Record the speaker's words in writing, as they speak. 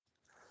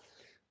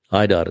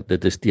Hi daar,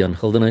 dit is Tiaan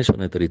Gildenhuys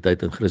van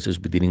Autoriteit in Christus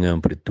Bedieninge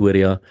in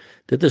Pretoria.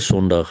 Dit is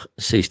Sondag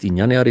 16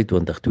 Januarie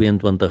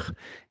 2022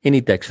 en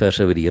die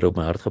teksverse wat die Here op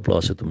my hart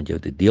geplaas het om met jou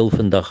te deel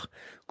vandag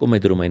kom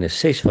uit Romeine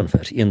 6 van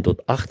vers 1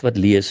 tot 8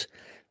 wat lees: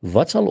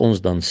 Wat sal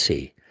ons dan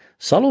sê?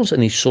 Sal ons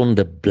in die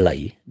sonde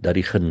bly dat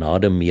die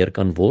genade meer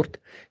kan word?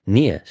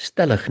 Nee,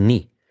 stellig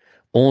nie.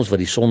 Ons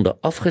wat die sonde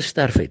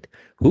afgesterf het,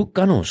 hoe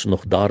kan ons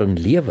nog daarin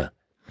lewe?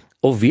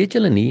 Of weet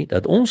julle nie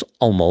dat ons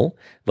almal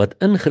wat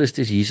in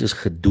Christus Jesus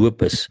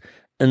gedoop is,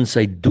 in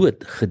sy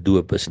dood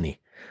gedoop is nie?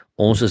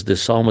 Ons is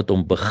dus saam met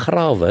hom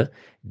begrawe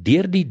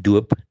deur die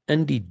doop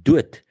in die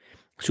dood,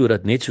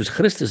 sodat net soos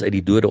Christus uit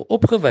die dode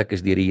opgewek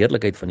is deur die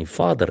heerlikheid van die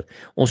Vader,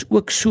 ons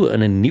ook so in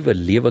 'n nuwe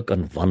lewe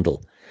kan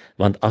wandel.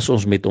 Want as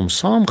ons met hom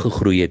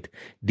saamgegroei het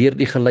deur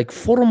die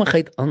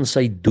gelykvormigheid aan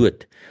sy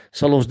dood,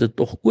 sal ons dit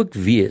tog ook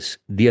wees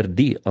deur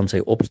die aan sy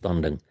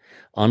opstanding.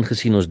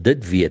 Aangesien ons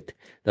dit weet,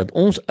 dat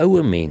ons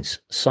ouë mens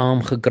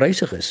saam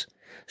gekruisig is,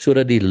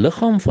 sodat die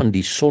liggaam van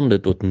die sonde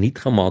tot niet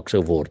gemaak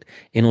sou word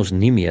en ons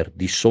nie meer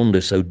die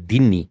sonde sou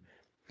dien nie.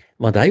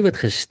 Want hy wat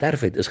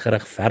gesterf het, is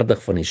geregverdig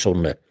van die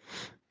sonde.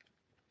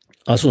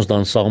 As ons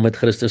dan saam met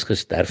Christus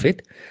gesterf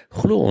het,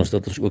 glo ons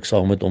dat ons ook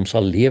saam met hom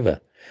sal lewe,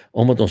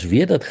 omdat ons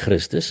weet dat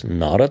Christus,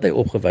 nadat hy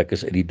opgewek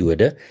is uit die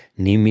dode,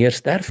 nie meer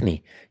sterf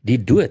nie. Die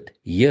dood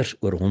heers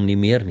oor hom nie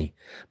meer nie.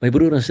 My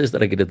broer en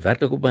suster, ek het dit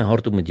werklik op my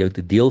hart om met jou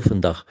te deel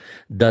vandag,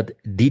 dat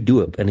die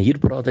doop, en hier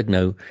praat ek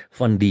nou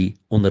van die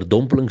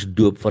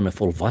onderdompelingsdoop van 'n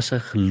volwasse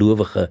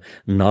gelowige,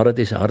 nadat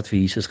hy sy hart vir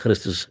Jesus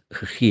Christus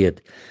gegee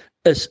het,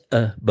 is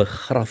 'n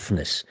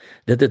begrafnis.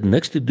 Dit het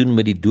niks te doen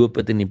met die doop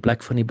wat in die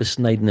plek van die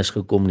besnydenis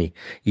gekom nie.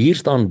 Hier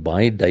staan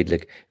baie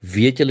duidelik: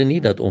 weet julle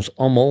nie dat ons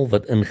almal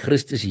wat in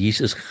Christus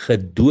Jesus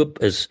gedoop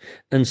is,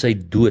 in sy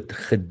dood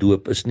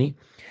gedoop is nie?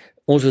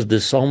 Ons is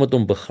dus saam met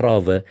hom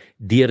begrawe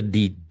deur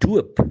die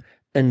doop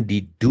in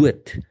die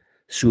dood.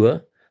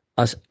 So,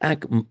 as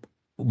ek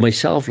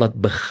myself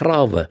laat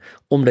begrawe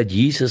omdat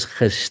Jesus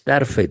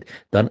gesterf het,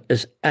 dan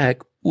is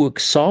ek ook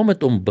saam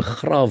met hom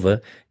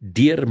begrawe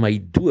deur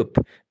my doop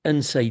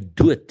in sy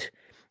dood,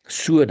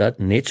 sodat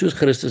net soos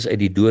Christus uit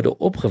die dode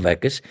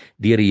opgewek is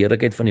deur die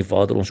heerlikheid van die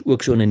Vader, ons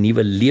ook so in 'n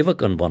nuwe lewe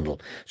kan wandel.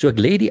 So ek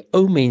lê die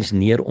ou mens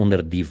neer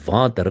onder die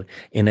water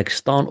en ek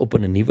staan op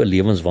in 'n nuwe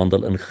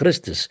lewenswandel in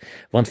Christus.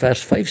 Want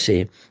vers 5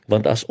 sê: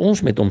 want as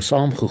ons met hom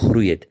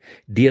saamgegroei het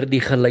deur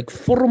die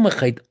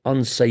gelykvormigheid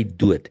aan sy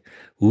dood.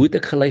 Hoe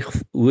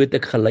het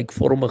ek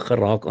gelykvormig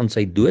geraak aan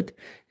sy dood?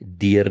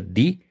 Deur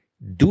die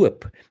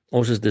doop.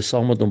 Ons is dus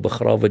saam met hom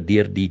begrawe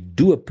deur die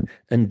doop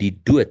in die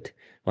dood.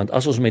 Want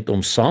as ons met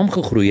hom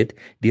saamgegroei het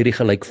deur die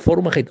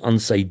gelykvormigheid aan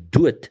sy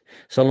dood,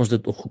 sal ons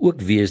dit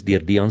ook wees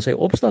deur die aan sy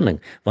opstanding.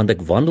 Want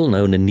ek wandel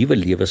nou in 'n nuwe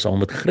lewe saam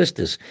met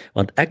Christus,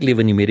 want ek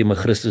lewe nie meer,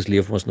 maar Christus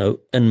leef ons nou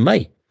in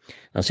my.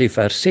 Dan sê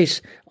vers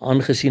 6,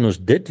 aangesien ons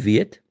dit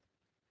weet,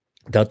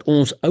 dat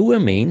ons ouë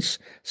mens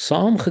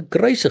saam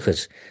gekruisig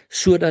is,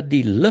 sodat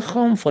die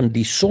liggaam van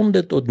die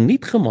sonde tot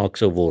niet gemaak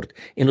sou word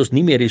en ons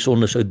nie meer die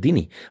sonde sou dien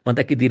nie. Want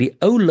ek het hierdie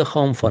ou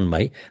liggaam van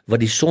my wat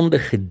die sonde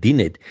gedien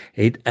het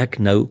ek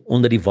nou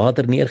onder die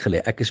water neergelê.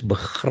 Ek is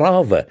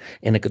begrawe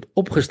en ek het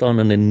opgestaan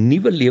in 'n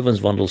nuwe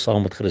lewenswandel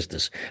saam met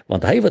Christus.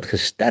 Want hy wat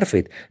gesterf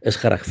het, is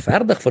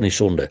geregverdig van die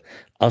sonde.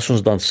 As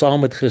ons dan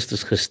saam met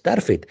Christus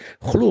gesterf het,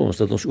 glo ons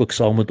dat ons ook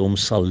saam met hom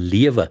sal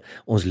lewe.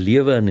 Ons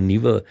lewe in 'n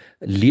nuwe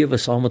lewe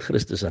saam met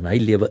Christus en hy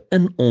lewe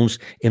in ons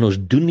en ons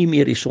doen nie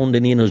meer die sonde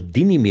nie en ons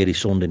dien nie meer die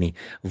sonde nie,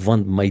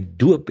 want my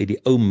doop het die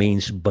ou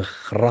mens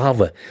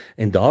begrawe.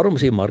 En daarom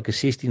sê Markus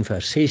 16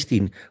 vers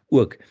 16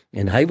 ook: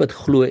 en hy wat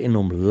glo en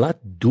hom laat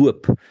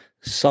doop,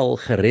 sal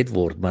gered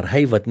word, maar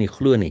hy wat nie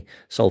glo nie,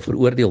 sal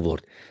veroordeel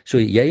word.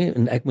 So jy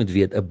en ek moet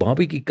weet, 'n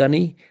babietjie kan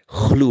nie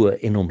glo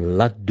en hom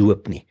laat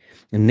doop nie.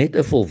 Net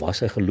 'n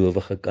volwasse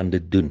gelowige kan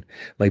dit doen.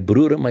 My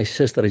broer en my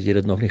suster, as jy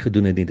dit nog nie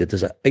gedoen het nie, dit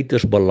is 'n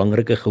uiters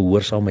belangrike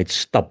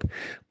gehoorsaamheidsstap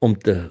om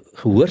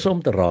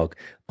gehoorsaam te raak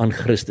aan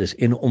Christus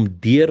en om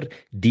deur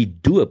die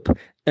doop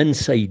in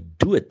sy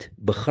dood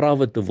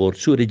begrawe te word,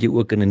 sodat jy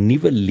ook in 'n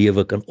nuwe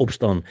lewe kan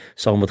opstaan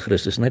saam met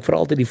Christus. En ek vra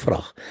altyd die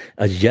vraag: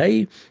 as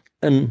jy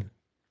in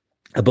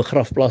 'n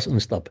begrafplaas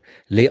instap,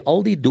 lê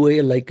al die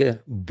dooie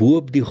lyke bo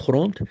op die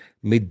grond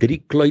met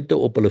 3 kluite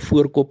op hulle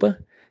voorkoppe?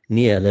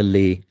 Nee, hulle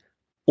lê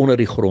onder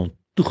die grond,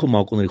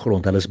 toegemaak onder die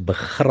grond, hulle is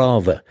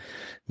begrawe.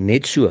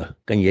 Net so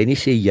kan jy nie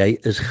sê jy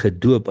is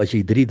gedoop as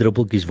jy 3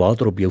 druppeltjies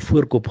water op jou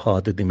voorkop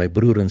gehad het, nie, my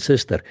broer en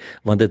suster,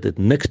 want dit het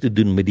niks te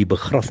doen met die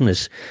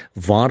begrafnis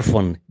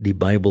waarvan die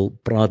Bybel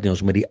praat nie.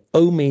 Ons moet die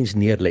ou mens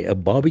neerlê.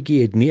 'n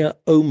Babietjie het nie 'n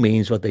ou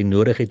mens wat hy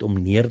nodig het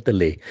om neer te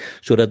lê,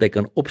 sodat hy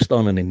kan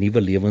opstaan in 'n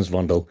nuwe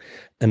lewenswandel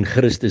in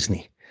Christus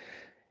nie.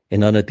 En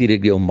dan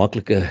natuurlik die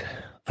onmaklike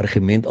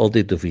argument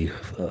altyd, of die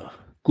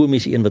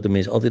komiese een wat 'n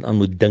mens altyd aan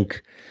moet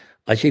dink: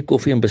 as jy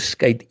koffie en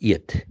beskuit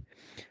eet,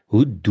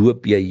 hoe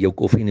doop jy jou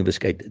koffie en die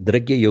beskuit?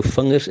 Druk jy jou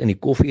vingers in die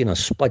koffie en dan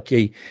spat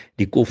jy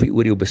die koffie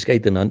oor jou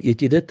beskuit en dan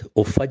eet jy dit?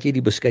 Of vat jy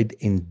die beskuit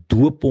en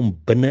doop hom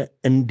binne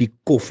in die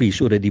koffie,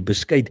 sodat die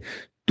beskuit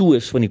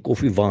toos van die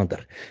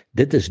koffiewater.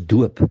 Dit is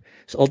doop.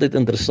 Is altyd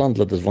interessant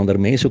dat as wanneer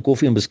mense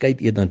koffie en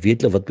beskuit eet, dan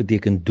weet hulle wat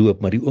beteken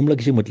doop, maar die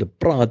oomblik as jy met hulle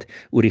praat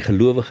oor die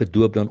gelowige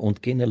doop, dan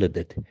ontken hulle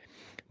dit.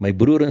 My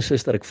broer en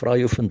suster, ek vra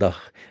jou vandag,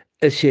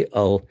 is jy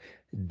al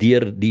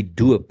deur die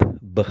doop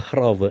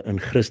begrawe in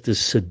Christus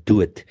se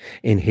dood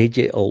en het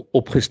jy al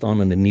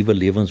opgestaan in 'n nuwe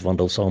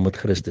lewenswandel saam met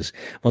Christus?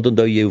 Want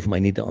onthou, jy hoef my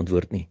nie te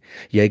antwoord nie.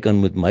 Jy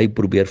kan met my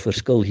probeer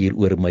verskil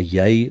hieroor, maar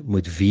jy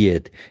moet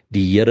weet,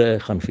 die Here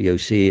gaan vir jou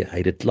sê, hy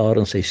het dit klaar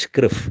in sy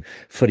skrif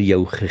vir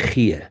jou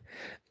gegee.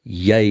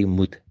 Jy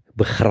moet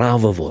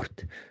begrawe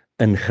word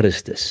in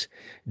Christus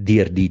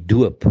deur die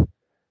doop,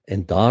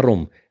 en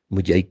daarom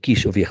moet jy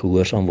kies of jy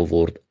gehoorsaam wil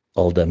word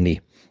al dan nie.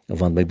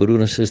 Want my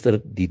broer en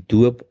suster, die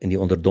doop en die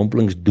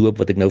onderdompelingsdoop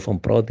wat ek nou van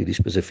praat, die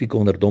spesifieke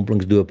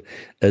onderdompelingsdoop,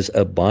 is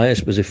 'n baie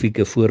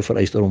spesifieke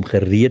voorvereiste om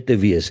gereed te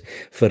wees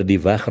vir die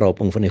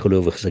wegraping van die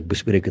gelowiges. Ek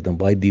bespreek dit in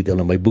baie detail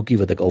in my boekie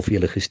wat ek al vir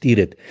julle gestuur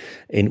het,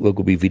 en ook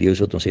op die video's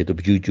wat ons het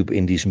op YouTube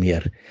en dis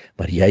meer.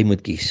 Maar jy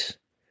moet kies.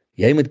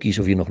 Jy moet kies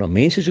of jy nog na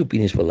mense se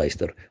opinies wil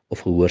luister of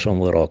gehoorsaam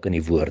wil raak in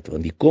die woord,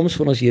 want die koms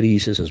van ons Here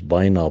Jesus is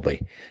baie naby,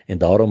 en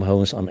daarom hou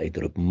ons aan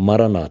uitroep,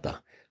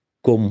 Maranatha,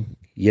 kom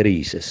Here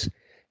Jesus.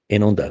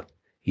 En onthou,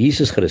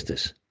 Jesus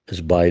Christus is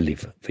baie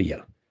lief vir jou.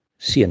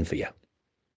 Seën vir jou.